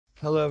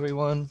Hello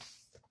everyone,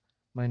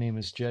 my name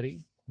is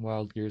Jeddy,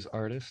 Wild Gears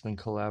artist and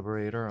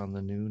collaborator on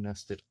the new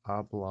Nested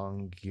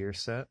Oblong Gear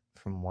Set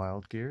from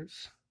Wild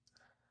Gears.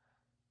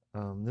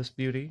 This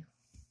beauty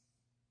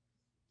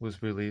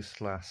was released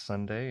last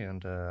Sunday,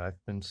 and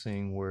I've been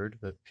seeing word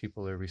that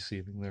people are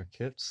receiving their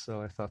kits,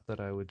 so I thought that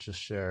I would just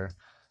share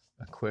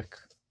a quick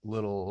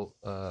little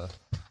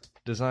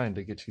design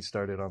to get you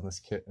started on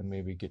this kit and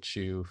maybe get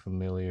you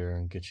familiar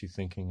and get you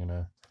thinking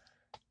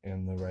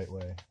in the right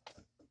way.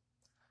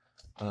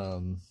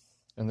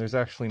 And there's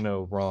actually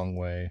no wrong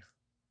way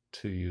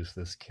to use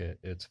this kit.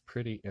 It's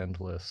pretty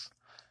endless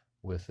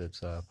with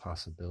its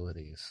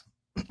possibilities.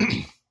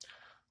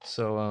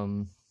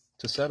 So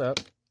to set up,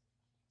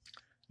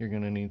 you're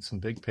going to need some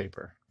big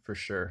paper for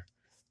sure.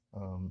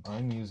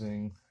 I'm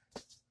using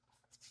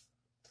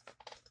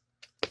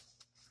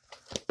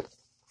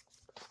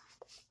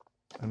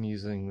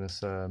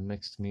this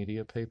mixed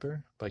media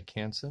paper by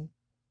Canson,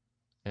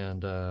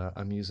 and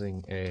I'm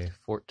using a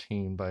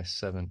 14 by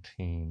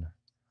 17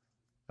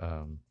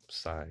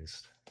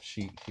 sized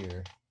sheet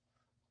here,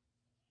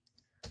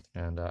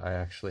 and I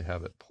actually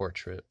have it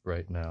portrait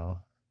right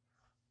now.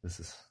 This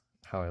is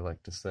how I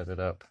like to set it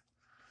up.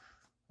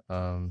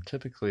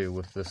 Typically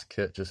with this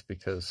kit, just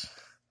because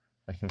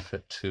I can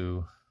fit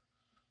two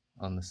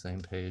on the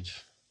same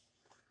page.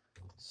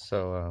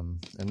 So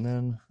and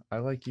then I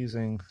like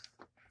using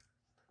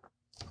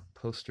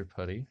poster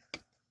putty.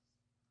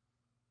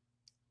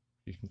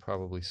 You can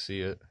probably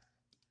see it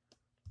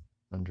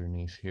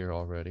underneath here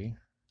already.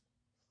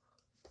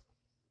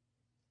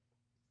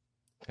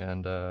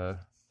 And I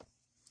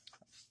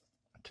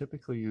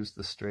typically use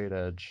the straight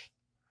edge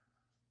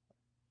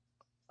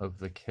of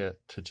the kit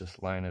to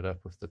just line it up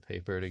with the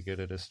paper to get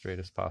it as straight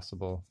as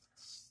possible.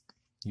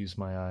 Use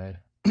my eye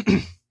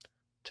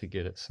to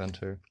get it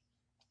center.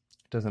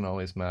 It doesn't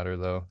always matter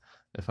though.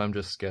 If I'm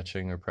just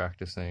sketching or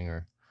practicing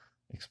or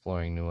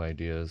exploring new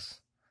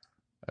ideas,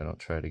 I don't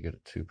try to get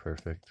it too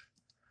perfect.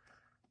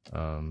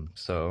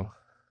 So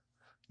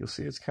you'll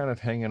see it's kind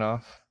of hanging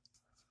off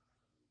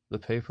the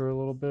paper a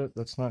little bit.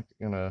 That's not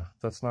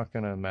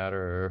gonna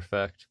matter or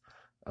affect.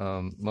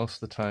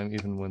 Most of the time,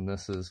 even when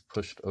this is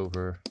pushed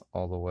over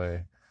all the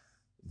way,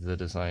 the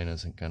design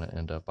isn't going to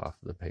end up off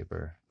the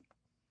paper.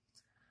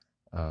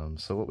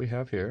 So what we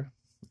have here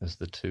is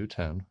the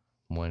 210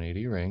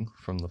 180 ring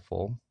from the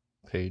full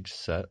page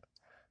set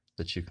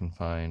that you can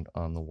find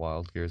on the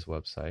Wild Gears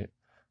website.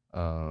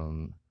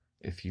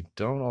 If you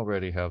don't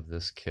already have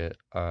this kit,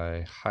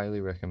 I highly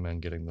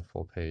recommend getting the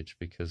full page,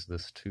 because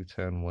this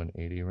 210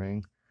 180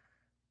 ring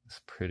is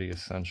pretty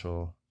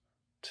essential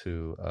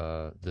to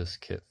this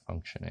kit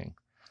functioning,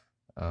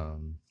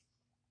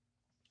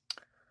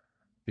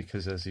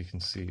 because as you can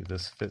see,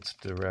 this fits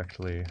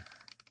directly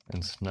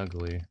and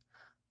snugly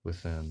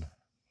within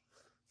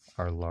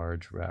our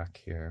large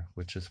rack here,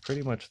 which is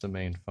pretty much the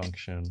main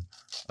function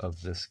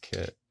of this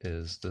kit,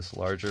 is this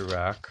larger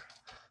rack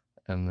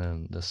and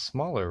then the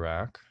smaller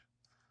rack,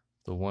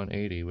 the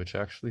 180, which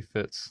actually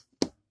fits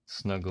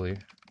snugly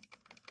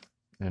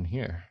in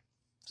here.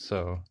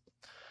 So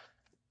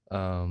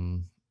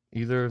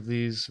either of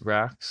these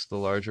racks, the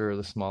larger or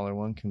the smaller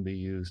one, can be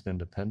used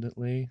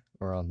independently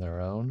or on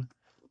their own,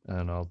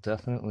 and I'll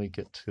definitely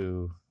get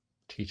to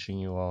teaching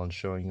you all and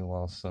showing you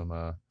all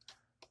some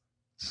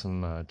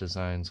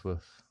designs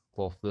with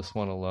both this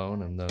one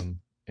alone and them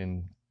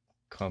in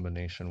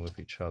combination with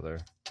each other.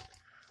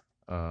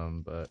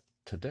 But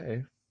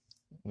today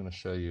I'm going to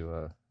show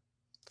you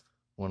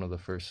one of the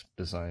first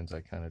designs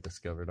I kind of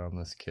discovered on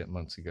this kit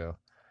months ago.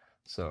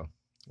 So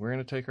we're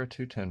going to take our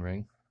 210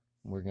 ring.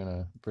 We're going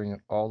to bring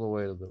it all the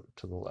way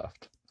to the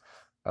left.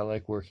 I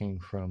like working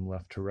from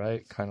left to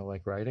right, kind of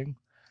like writing.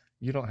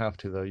 You don't have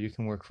to though, you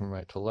can work from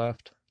right to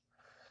left.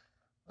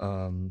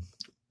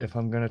 If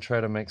I'm going to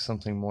try to make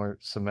something more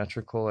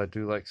symmetrical, I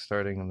do like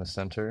starting in the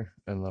center,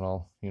 and then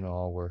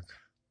I'll work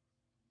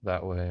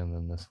that way and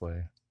then this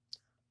way.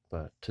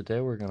 But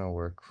today we're going to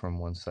work from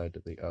one side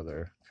to the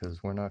other,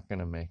 because we're not going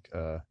to make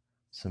a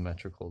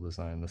symmetrical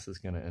design. This is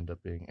going to end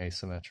up being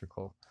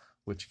asymmetrical,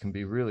 which can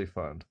be really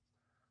fun.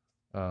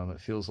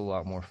 It feels a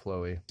lot more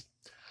flowy.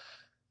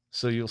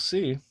 So you'll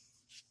see,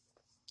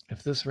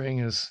 if this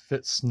ring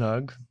fits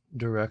snug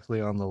directly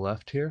on the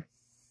left here,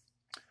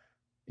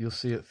 you'll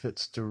see it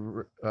fits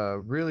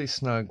really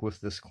snug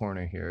with this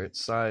corner here.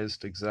 It's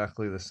sized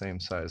exactly the same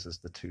size as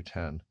the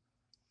 210,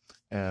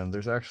 and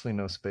there's actually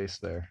no space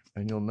there.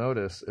 And you'll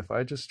notice if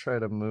I just try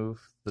to move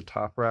the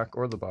top rack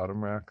or the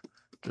bottom rack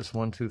just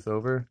one tooth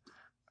over,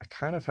 I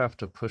kind of have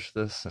to push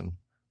this and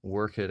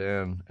work it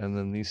in, and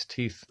then these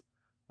teeth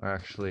are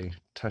actually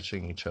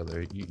touching each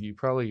other. You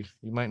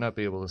might not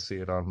be able to see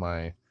it on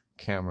my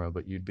camera,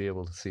 but you'd be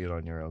able to see it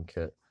on your own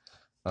kit.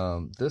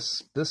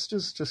 This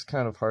is just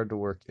kind of hard to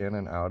work in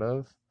and out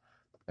of,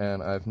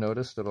 and I've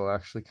noticed it'll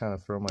actually kind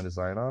of throw my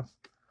design off.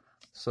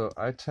 So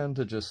I tend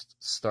to just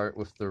start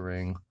with the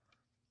ring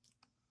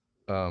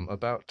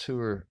about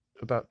two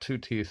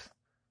teeth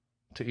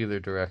to either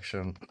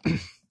direction,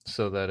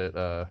 so that it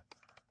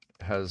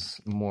has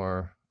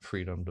more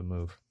freedom to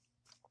move.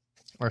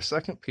 Our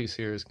second piece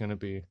here is going to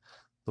be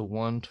the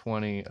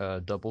 120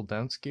 double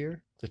dense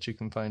gear that you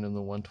can find in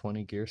the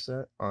 120 gear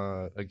set.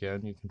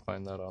 Again, you can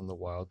find that on the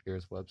Wild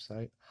Gears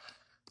website.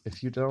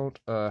 If you don't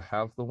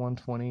have the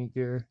 120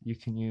 gear, you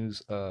can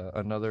use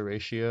another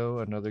ratio,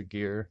 another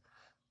gear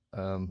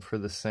for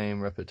the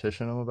same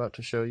repetition I'm about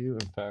to show you.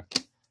 In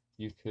fact,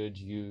 you could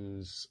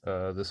use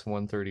this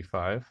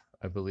 135.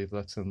 I believe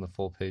that's in the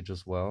full page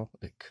as well.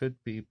 It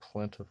could be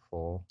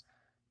plentiful.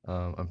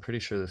 I'm pretty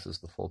sure this is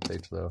the full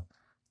page though.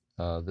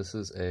 This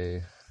is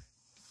a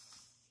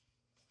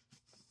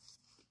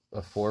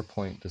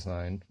 4-point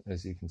design,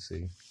 as you can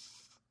see.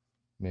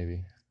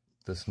 Maybe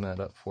this met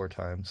up 4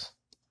 times.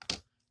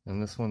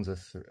 And this one's a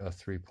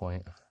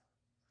 3-point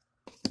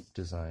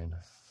design.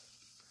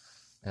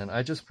 And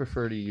I just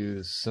prefer to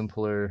use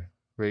simpler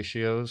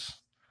ratios,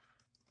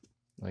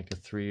 like a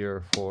 3 or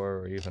a 4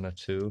 or even a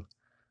 2,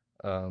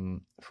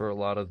 for a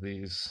lot of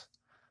these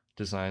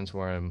designs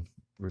where I'm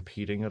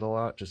repeating it a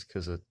lot, just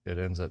because it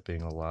ends up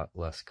being a lot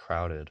less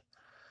crowded.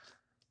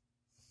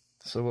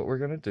 So what we're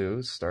going to do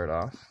is start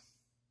off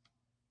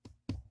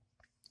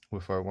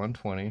with our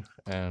 120,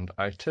 and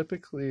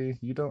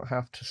you don't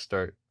have to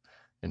start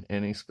in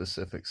any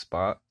specific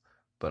spot,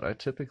 but I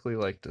typically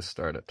like to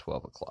start at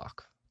 12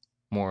 o'clock.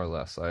 More or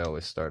less, I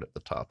always start at the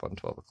top on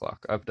 12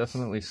 o'clock. I've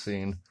definitely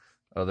seen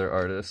other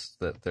artists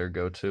that their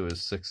go-to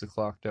is 6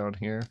 o'clock down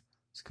here.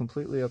 It's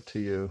completely up to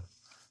you.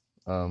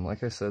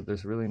 Like I said,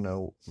 there's really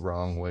no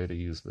wrong way to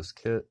use this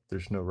kit.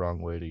 There's no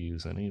wrong way to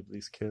use any of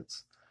these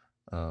kits.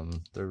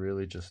 They're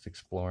really just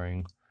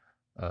exploring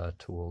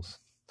tools.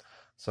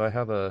 So I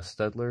have a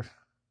Staedtler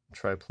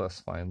Tri-Plus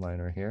fine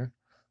liner here.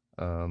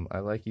 I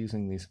like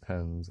using these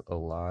pens a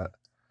lot,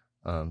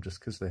 just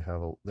because they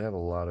have a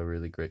lot of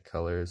really great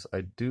colors.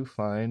 I do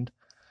find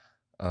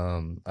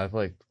I've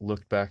like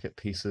looked back at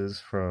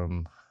pieces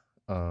from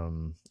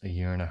a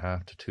year and a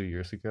half to 2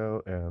 years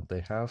ago, and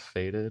they have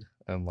faded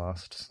and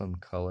lost some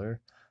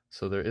color.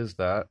 So there is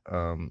that.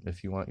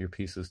 If you want your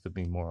pieces to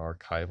be more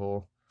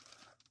archival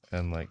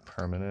and like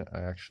permanent,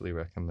 I actually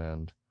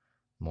recommend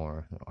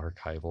more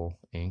archival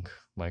ink.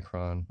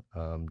 Micron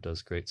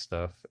does great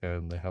stuff,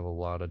 and they have a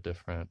lot of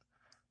different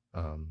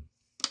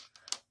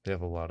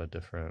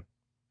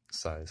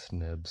size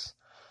nibs.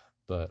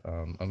 But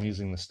I'm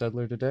using the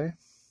Staedtler today,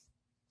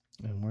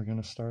 and we're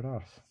gonna start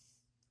off.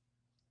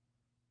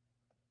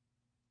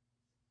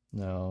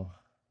 Now,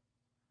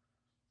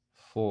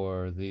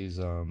 for these,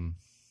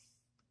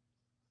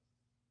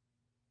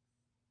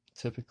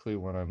 typically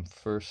when I'm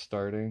first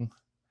starting,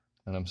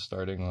 and I'm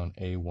starting on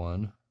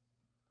A1,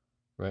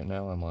 right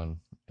now I'm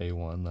on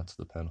A1, that's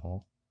the pen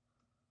hole.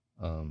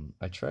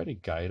 I try to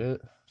guide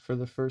it for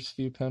the first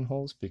few pen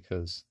holes,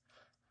 because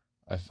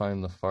I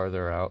find the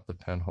farther out the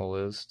pen hole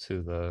is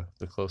to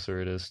the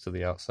closer it is to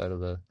the outside of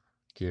the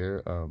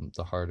gear,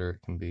 the harder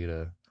it can be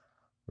to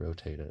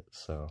rotate it.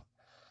 So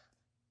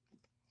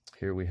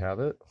here we have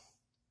it.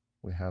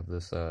 We have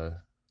this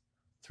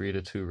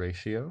 3-to-2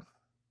 ratio,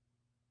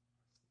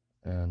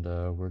 and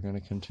we're going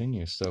to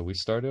continue. So we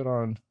started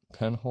on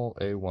pen hole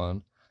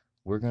A1.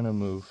 We're going to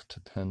move to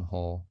pen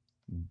hole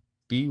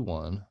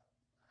B1,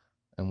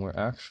 and we're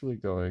actually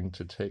going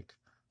to take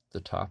the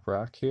top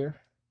rack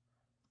here,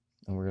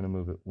 and we're going to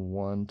move it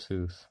 1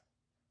 tooth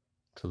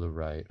to the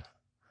right,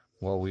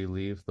 while we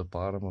leave the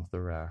bottom of the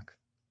rack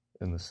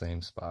in the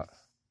same spot.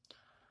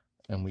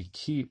 And we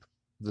keep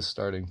the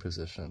starting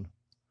position.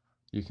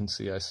 You can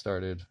see I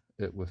started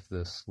it with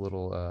this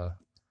little,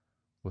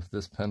 with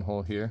this pen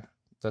hole here.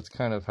 That's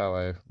kind of how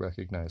I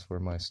recognize where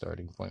my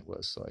starting point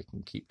was, so I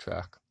can keep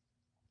track.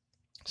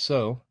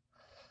 So,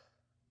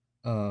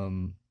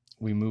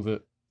 we move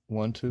it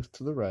 1 tooth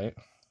to the right,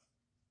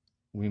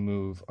 we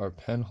move our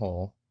pen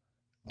hole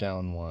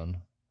down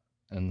 1,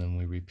 and then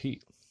we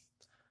repeat.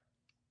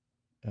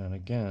 And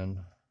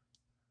again,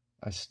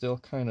 I still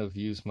kind of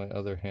use my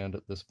other hand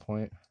at this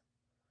point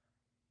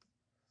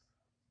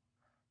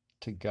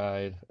to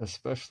guide,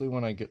 especially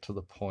when I get to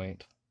the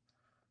point.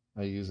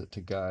 I use it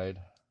to guide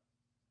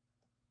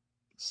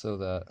so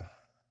that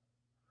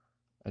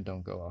I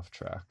don't go off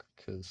track,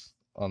 because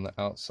on the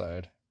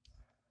outside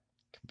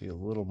it can be a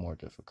little more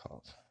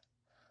difficult.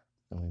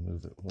 Then we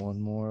move it 1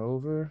 more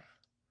over.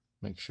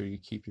 Make sure you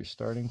keep your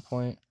starting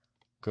point.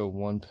 Go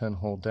 1 pen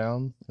hole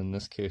down. In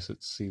this case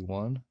it's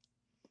C1.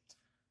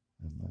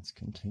 And let's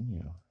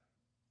continue.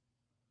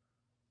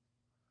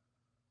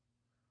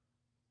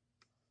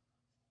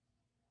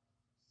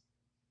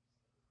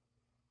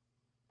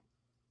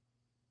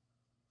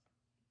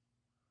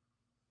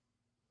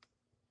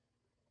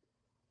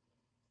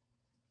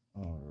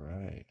 All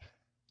right.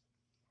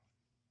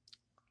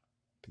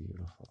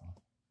 Beautiful.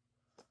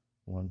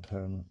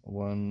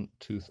 1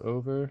 tooth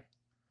over.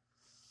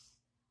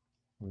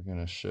 We're going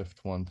to shift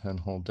 1 pen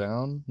hole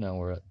down. Now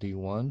we're at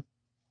D1.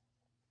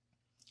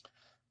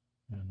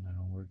 And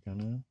now we're going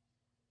to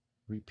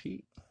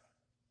repeat.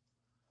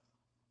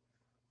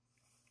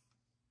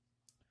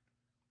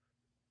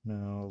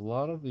 Now, a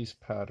lot of these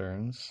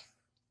patterns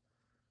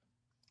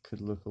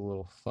could look a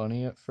little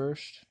funny at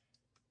first,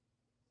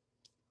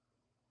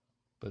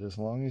 but as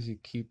long as you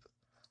keep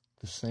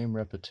the same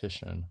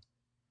repetition,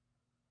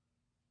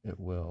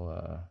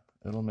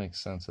 it'll make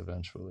sense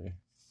eventually.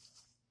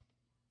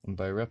 And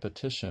by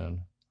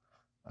repetition,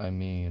 I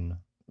mean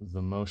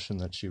the motion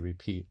that you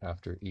repeat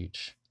after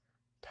each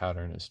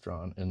pattern is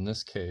drawn. In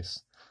this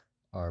case,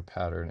 our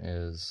pattern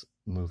is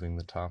moving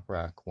the top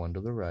rack one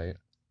to the right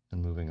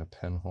and moving a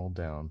pen hole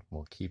down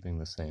while keeping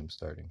the same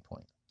starting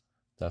point.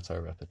 That's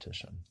our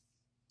repetition.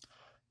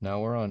 Now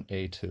we're on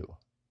A2.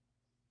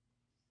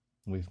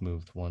 We've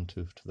moved one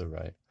tooth to the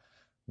right.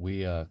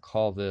 We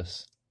call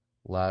this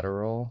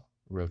lateral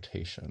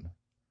rotation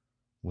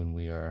when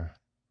we are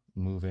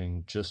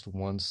moving just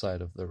one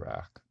side of the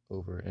rack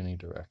over any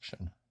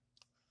direction.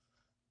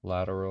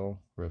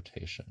 Lateral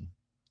rotation.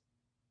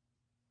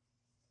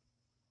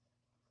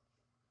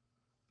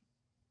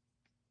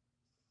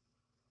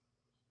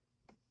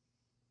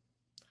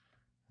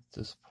 At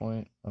this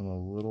point, I'm a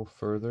little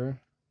further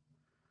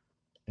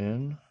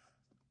in,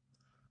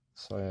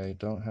 so I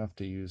don't have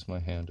to use my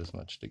hand as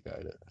much to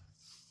guide it.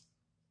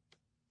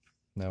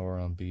 Now we're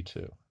on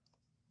B2.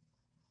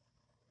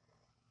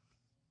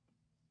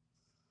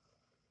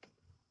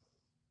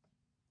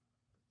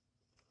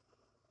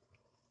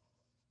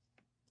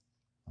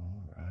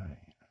 All right.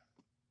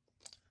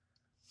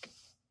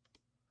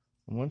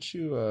 And once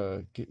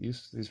you get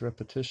used to these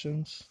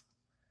repetitions,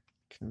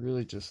 you can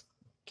really just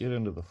get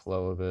into the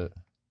flow of it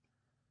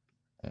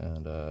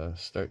and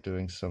start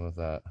doing some of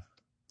that,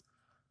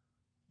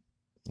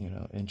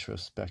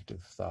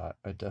 introspective thought.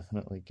 I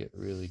definitely get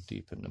really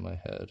deep into my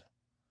head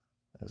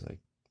as I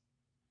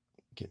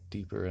get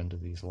deeper into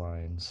these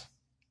lines.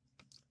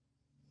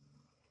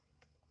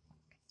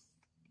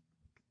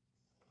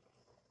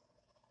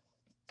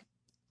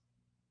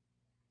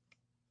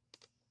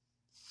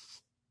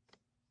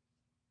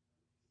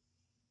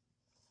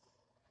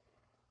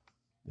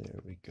 There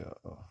we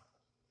go.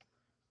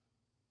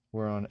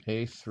 We're on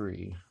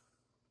A3.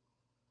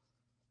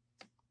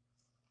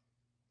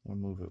 We'll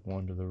move it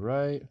one to the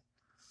right,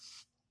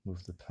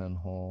 move the pen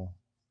hole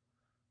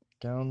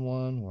down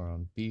one. We're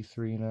on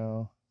B3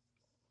 now.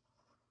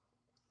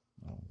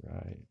 All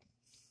right.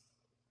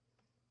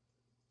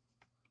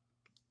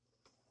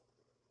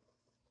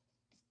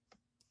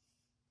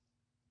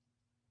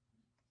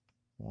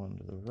 One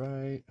to the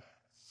right.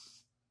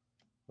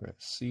 We're at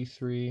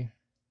C3.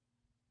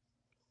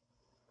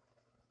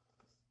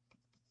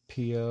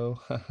 PO.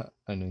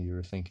 I knew you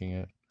were thinking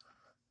it.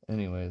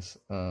 Anyways,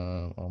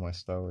 all my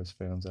Star Wars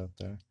fans out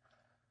there.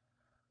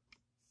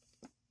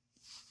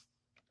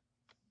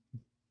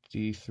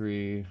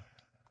 D3,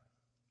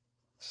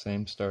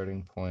 same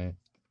starting point,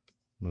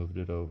 moved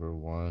it over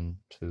one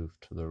tooth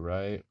to the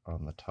right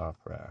on the top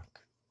rack.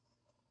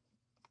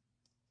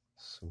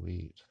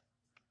 Sweet.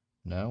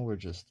 Now we're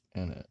just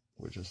in it.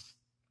 We're just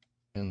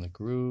in the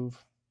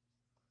groove.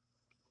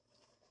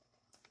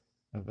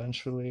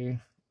 Eventually,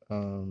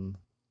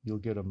 you'll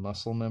get a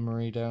muscle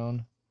memory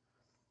down,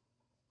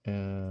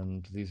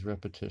 and these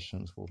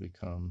repetitions will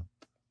become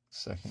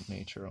second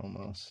nature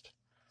almost.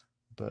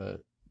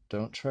 But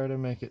don't try to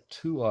make it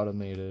too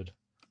automated.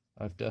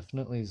 I've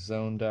definitely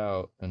zoned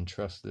out and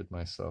trusted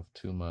myself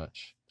too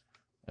much,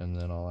 and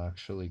then I'll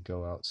actually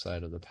go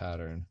outside of the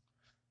pattern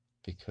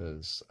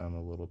because I'm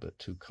a little bit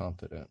too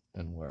confident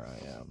in where I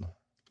am.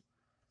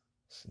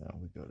 So now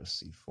we go to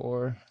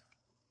C4.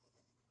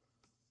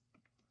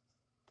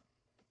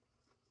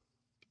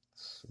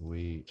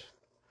 Sweet.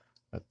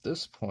 At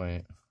this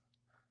point,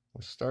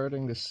 we're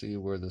starting to see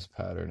where this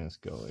pattern is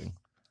going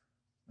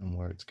and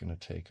where it's going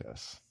to take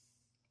us.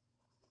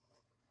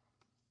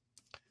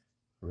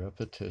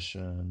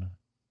 Repetition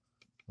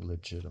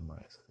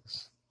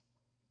legitimizes.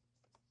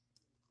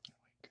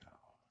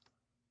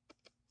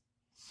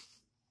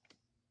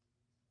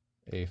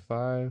 There we go.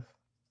 A5.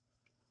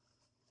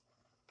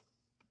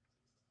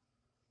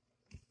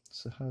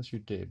 So how's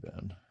your day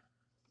been?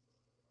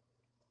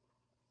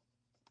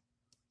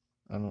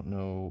 I don't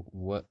know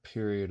what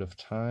period of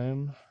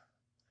time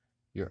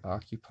you're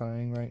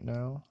occupying right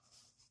now,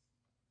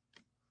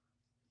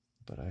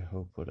 but I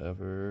hope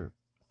whatever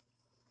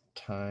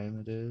time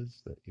it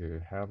is that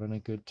you're having a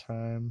good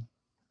time.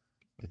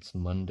 It's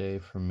Monday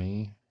for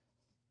me.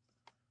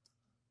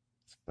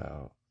 It's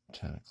about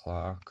 10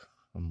 o'clock.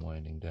 I'm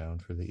winding down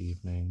for the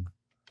evening.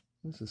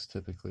 This is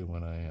typically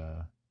when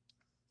I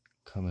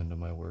come into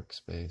my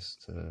workspace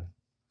to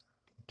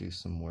do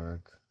some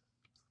work.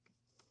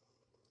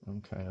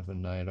 I'm kind of a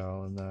night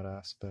owl in that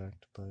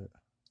aspect, but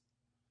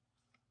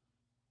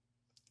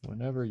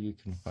whenever you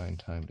can find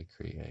time to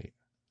create,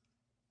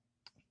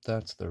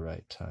 that's the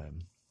right time.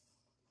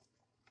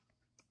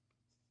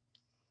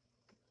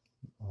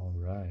 All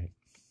right.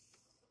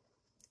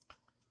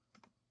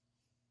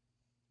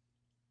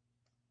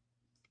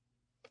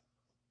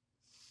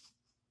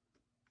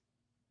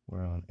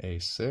 We're on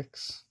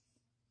A6.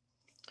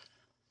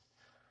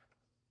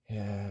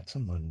 Yeah, it's a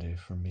Monday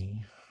for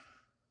me.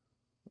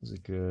 It was a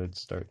good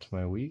start to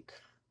my week.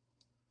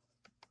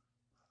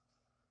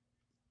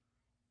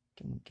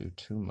 Didn't do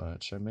too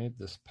much. I made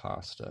this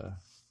pasta,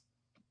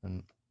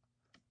 an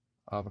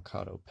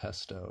avocado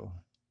pesto,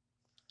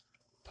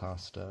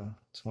 pasta.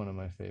 It's one of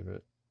my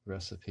favorite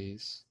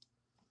recipes.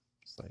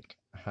 It's like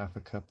half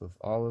a cup of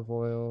olive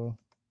oil.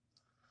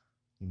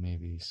 You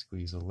maybe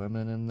squeeze a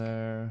lemon in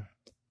there.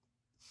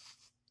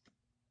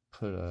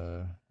 Put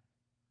a,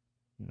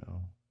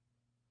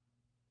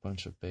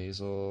 bunch of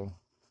basil.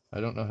 I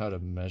don't know how to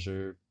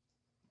measure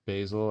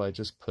basil. I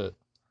just put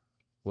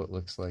what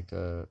looks like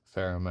a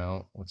fair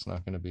amount, what's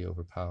not going to be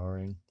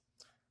overpowering.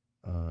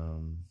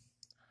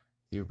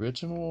 The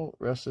original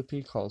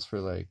recipe calls for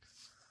like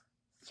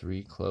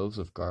 3 cloves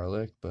of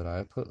garlic, but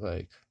I put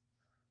like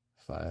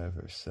 5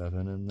 or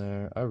 7 in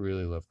there. I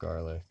really love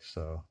garlic,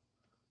 so.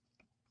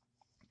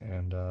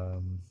 And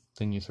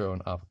then you throw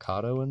an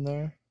avocado in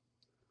there,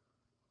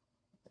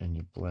 and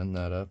you blend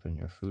that up in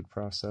your food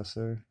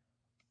processor.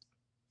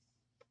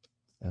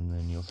 And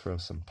then you'll throw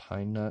some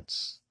pine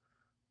nuts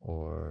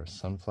or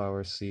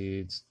sunflower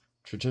seeds.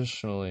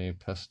 Traditionally,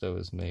 pesto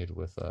is made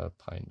with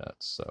pine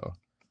nuts, so.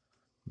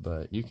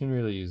 But you can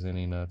really use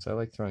any nuts. I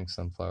like throwing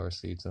sunflower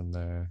seeds in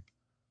there.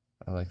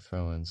 I like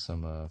throwing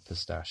some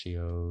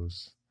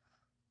pistachios.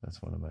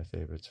 That's one of my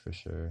favorites for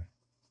sure.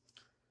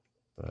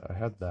 But I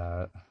had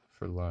that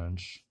for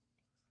lunch.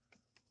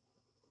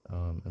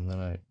 And then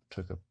I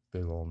took a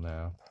big old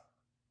nap.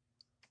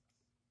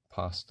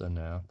 Pasta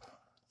nap.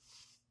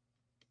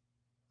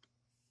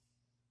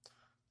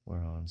 We're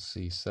on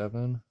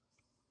C7.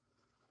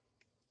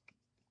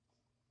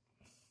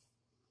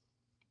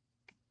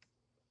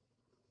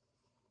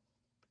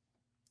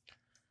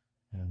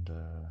 And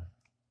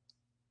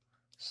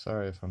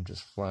sorry if I'm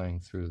just flying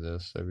through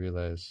this. I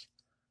realize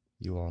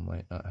you all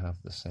might not have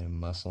the same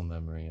muscle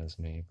memory as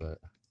me, but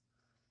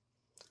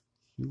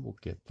you will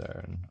get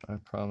there. And I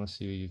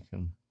promise you, you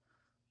can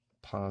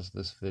pause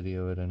this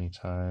video at any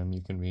time.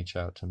 You can reach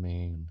out to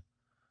me and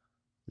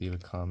leave a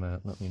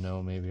comment. Let me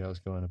know maybe I was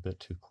going a bit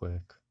too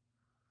quick.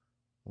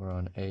 We're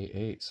on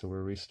A8, so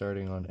we're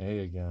restarting on A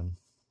again.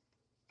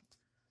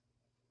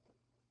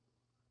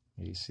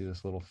 You see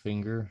this little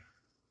finger?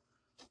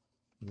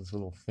 This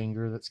little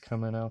finger that's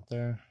coming out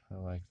there? I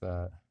like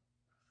that.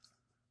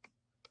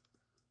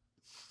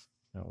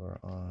 Now we're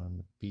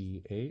on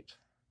B8.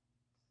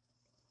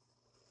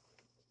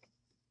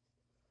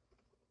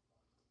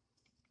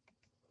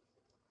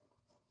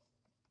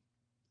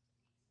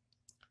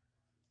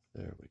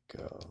 There we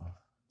go.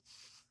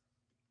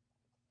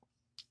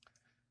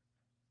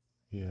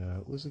 Yeah,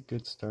 it was a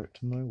good start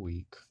to my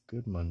week.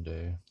 Good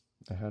Monday.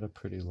 I had a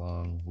pretty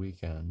long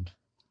weekend.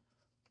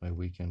 My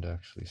weekend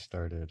actually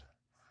started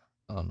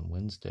on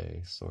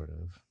Wednesday, sort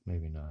of.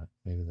 Maybe not.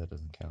 Maybe that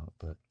doesn't count.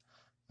 But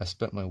I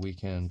spent my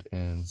weekend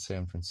in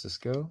San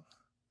Francisco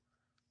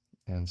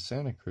and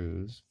Santa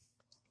Cruz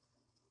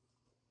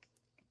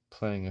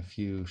playing a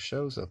few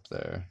shows up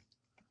there,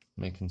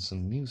 making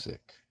some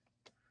music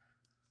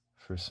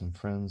for some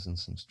friends and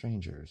some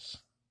strangers,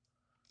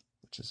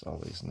 which is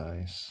always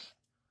nice.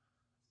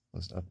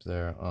 Was up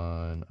there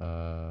on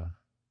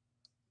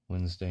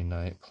Wednesday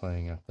night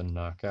playing at the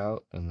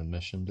Knockout in the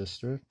Mission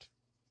District.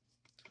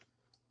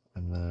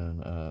 And then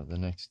the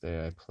next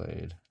day I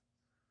played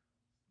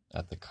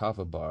at the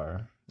Kava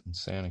Bar in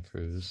Santa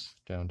Cruz,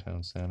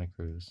 downtown Santa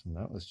Cruz, and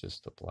that was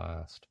just a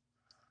blast.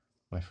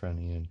 My friend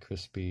Ian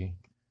Crispy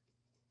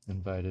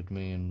invited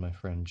me and my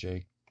friend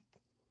Jake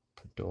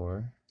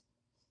Pador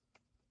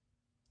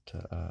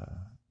to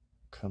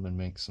come and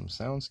make some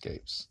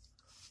soundscapes.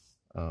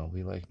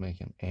 We like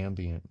making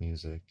ambient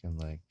music and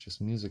like just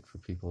music for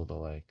people to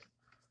like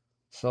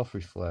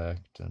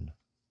self-reflect and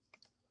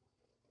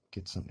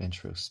get some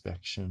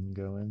introspection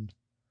going.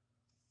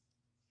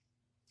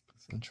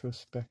 Is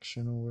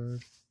introspection a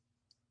word?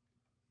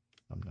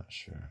 I'm not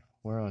sure.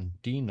 We're on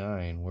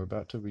D9. We're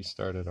about to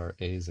restart at our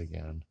A's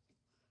again.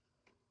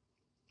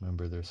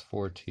 Remember, there's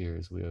 4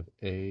 tiers. We have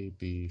A,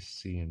 B,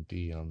 C, and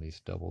D on these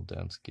double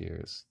dense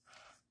gears.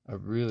 I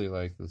really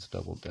like this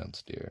double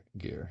dense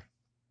gear.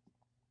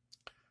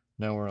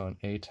 Now we're on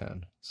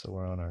A10, so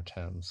we're on our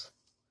 10s.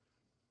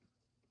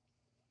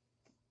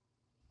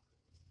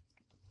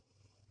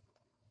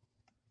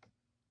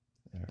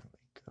 There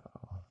we go.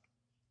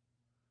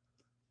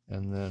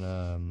 And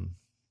then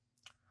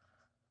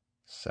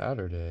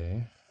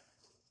Saturday,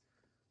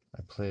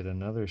 I played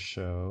another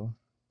show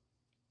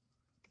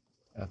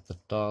at the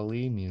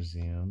Dali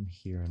Museum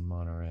here in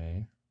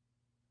Monterey.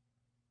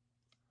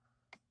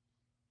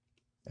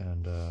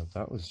 And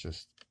that was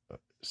just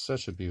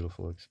such a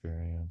beautiful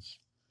experience.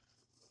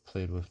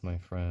 Played with my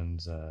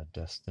friends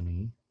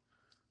Destiny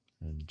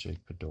and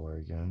Jake Pador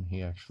again.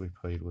 He actually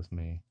played with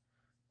me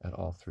at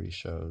all 3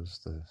 shows,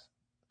 the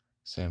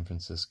San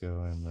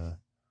Francisco and the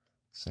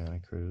Santa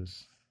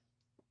Cruz.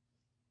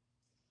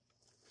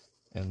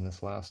 And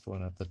this last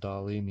one at the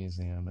Dali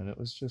Museum. And it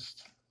was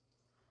just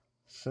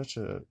such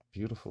a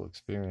beautiful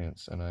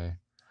experience. And I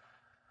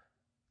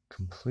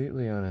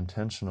completely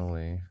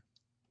unintentionally,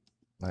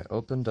 I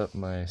opened up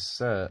my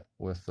set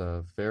with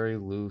a very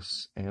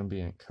loose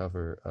ambient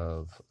cover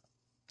of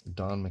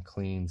Don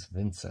McLean's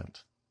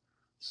Vincent.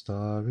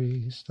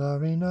 Starry,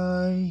 starry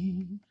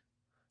night,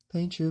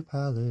 paint your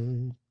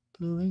palette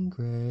blue and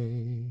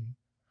gray.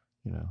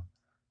 You know,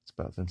 It's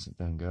about Vincent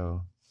van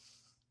Gogh.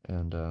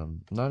 And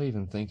not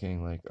even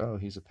thinking like, oh,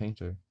 he's a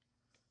painter.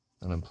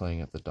 And I'm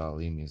playing at the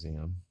Dali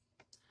Museum.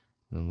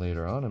 And then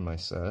later on in my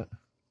set,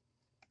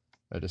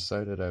 I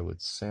decided I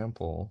would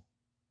sample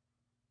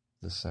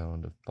the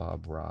sound of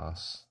Bob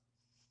Ross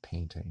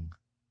painting.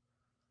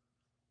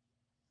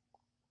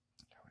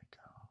 There we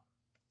go.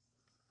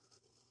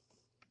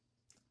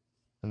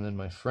 And then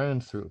my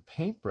friend threw a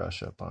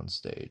paintbrush up on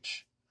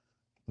stage.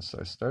 And so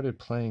I started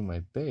playing my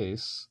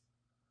bass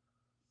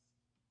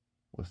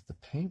with the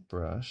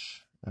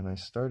paintbrush, and I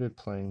started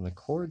playing the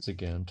chords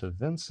again to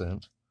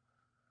Vincent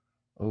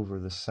over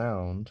the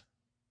sound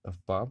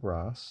of Bob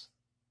Ross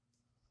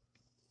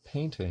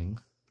painting,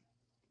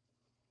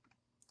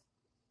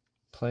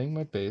 playing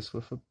my bass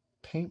with a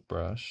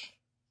paintbrush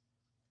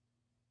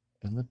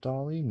in the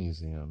Dali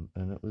Museum,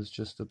 and it was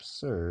just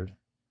absurd.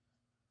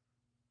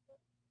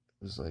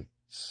 It was like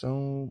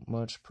so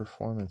much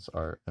performance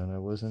art, and I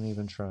wasn't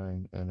even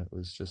trying, and it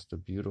was just a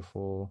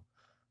beautiful,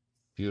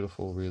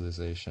 beautiful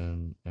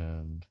realization,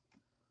 and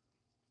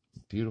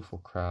beautiful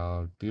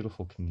crowd,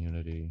 beautiful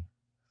community.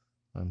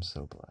 I'm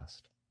so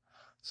blessed.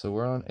 So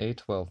we're on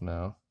A12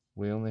 now.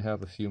 We only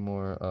have a few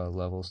more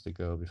levels to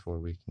go before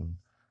we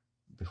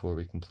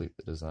complete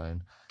the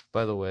design.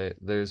 By the way,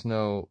 there's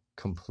no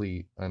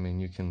complete. I mean,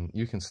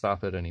 you can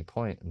stop at any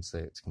point and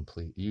say it's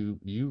complete.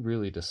 You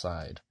really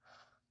decide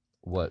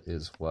what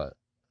is what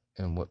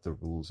and what the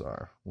rules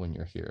are when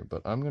you're here.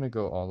 But I'm gonna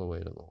go all the way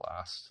to the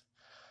last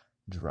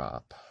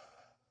drop,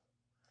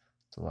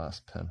 the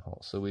last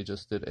pinhole. So we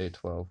just did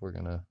A12. We're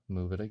gonna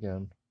move it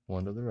again,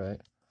 one to the right.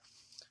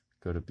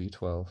 Go to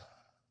B12.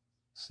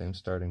 Same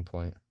starting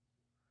point.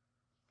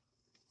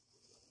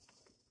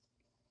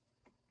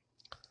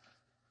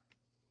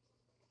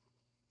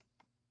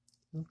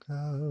 Look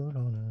out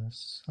on a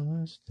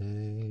summer's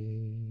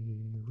day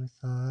with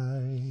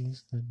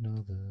eyes that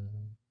know the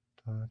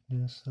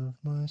darkness of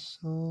my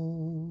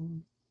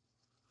soul.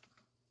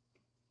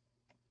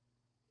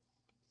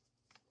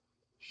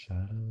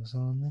 Shadows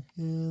on the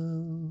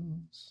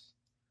hills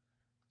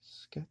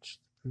sketch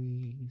the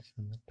breeze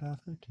and the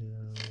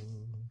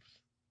daffodils.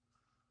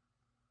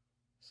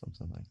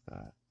 Something like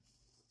that.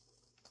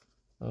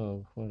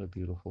 Oh, what a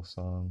beautiful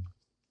song.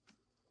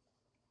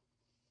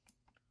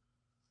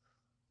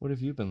 What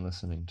have you been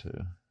listening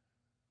to?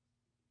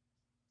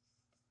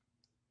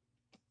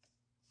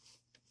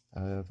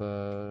 I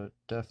have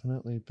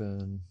definitely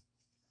been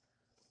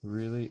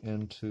really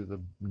into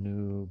the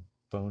new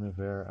Bon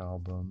Iver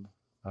album,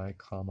 I,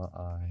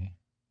 I.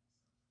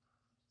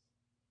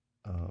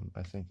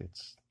 I think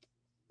it's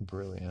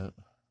brilliant.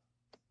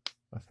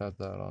 I've had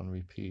that on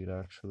repeat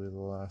actually the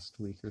last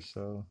week or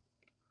so.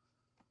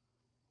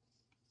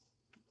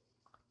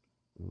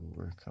 Ooh,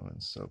 we're coming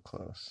so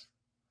close.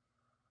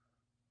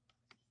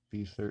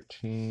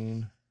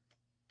 B13,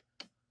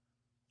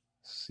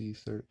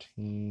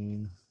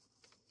 C13,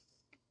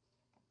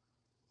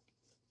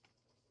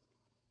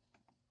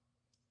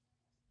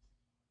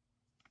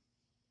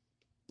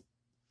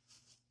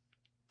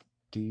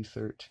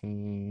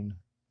 D13,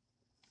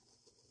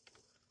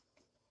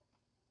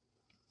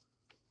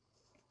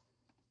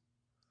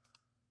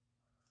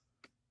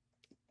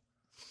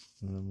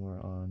 and then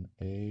we're on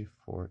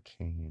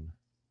A14.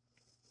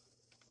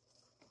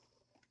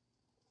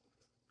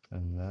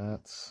 And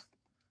that's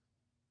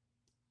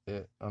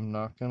it. I'm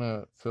not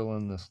gonna fill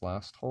in this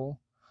last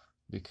hole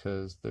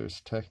because there's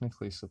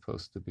technically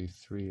supposed to be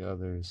 3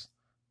 others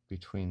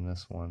between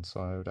this one, so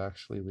I would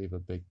actually leave a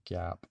big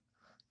gap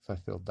if I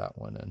filled that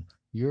one in.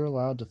 You're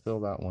allowed to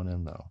fill that one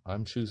in though.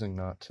 I'm choosing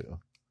not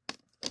to.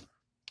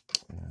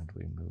 And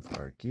we move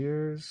our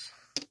gears,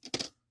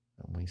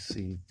 and we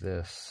see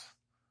this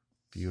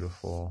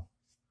beautiful,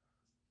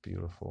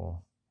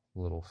 beautiful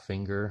little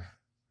finger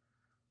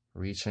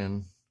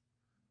reaching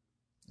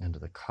into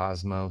the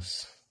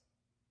cosmos.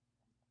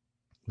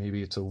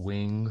 Maybe it's a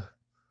wing.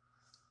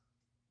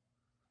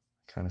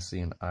 Kind of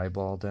see an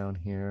eyeball down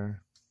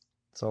here.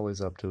 It's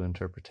always up to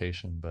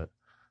interpretation, but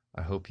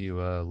I hope you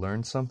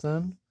learned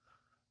something.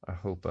 I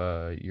hope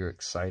you're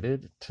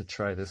excited to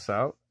try this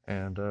out,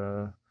 and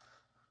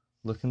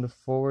looking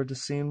forward to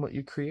seeing what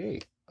you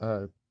create.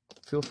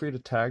 Feel free to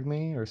tag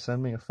me or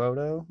send me a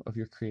photo of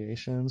your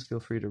creations.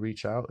 Feel free to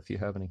reach out if you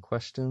have any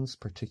questions,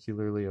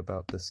 particularly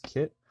about this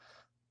kit.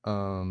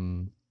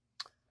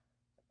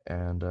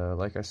 And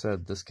like I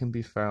said, this can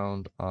be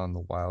found on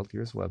the Wild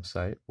Gears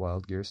website,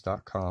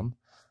 wildgears.com.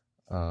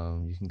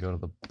 You can go to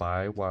the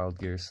Buy Wild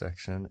Gear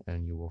section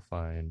and you will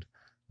find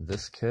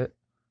this kit.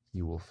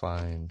 You will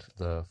find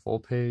the full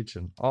page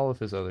and all of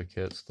his other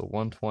kits, the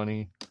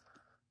 120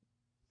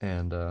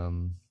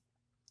 and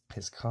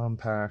his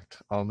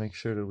compact. I'll make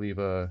sure to leave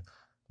a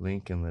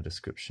link in the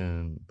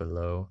description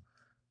below.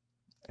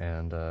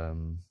 And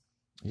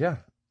yeah,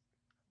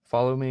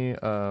 follow me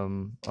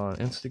on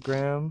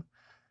Instagram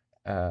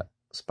at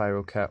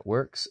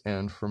SpiralCatWorks,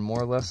 and for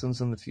more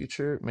lessons in the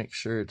future, make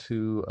sure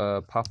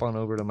to pop on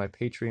over to my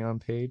Patreon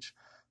page,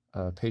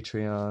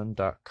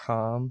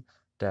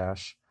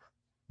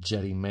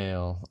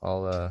 patreon.com/JeddyMail.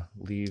 I'll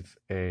leave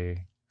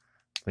a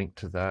link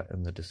to that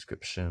in the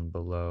description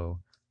below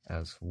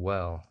as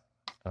well.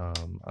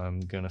 I'm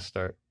going to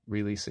start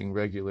releasing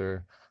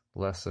regular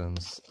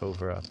lessons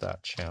over at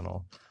that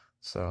channel.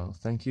 So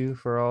thank you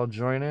for all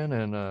joining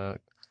and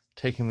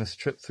taking this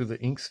trip through the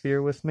ink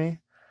sphere with me.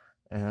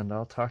 And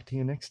I'll talk to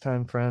you next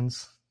time,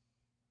 friends.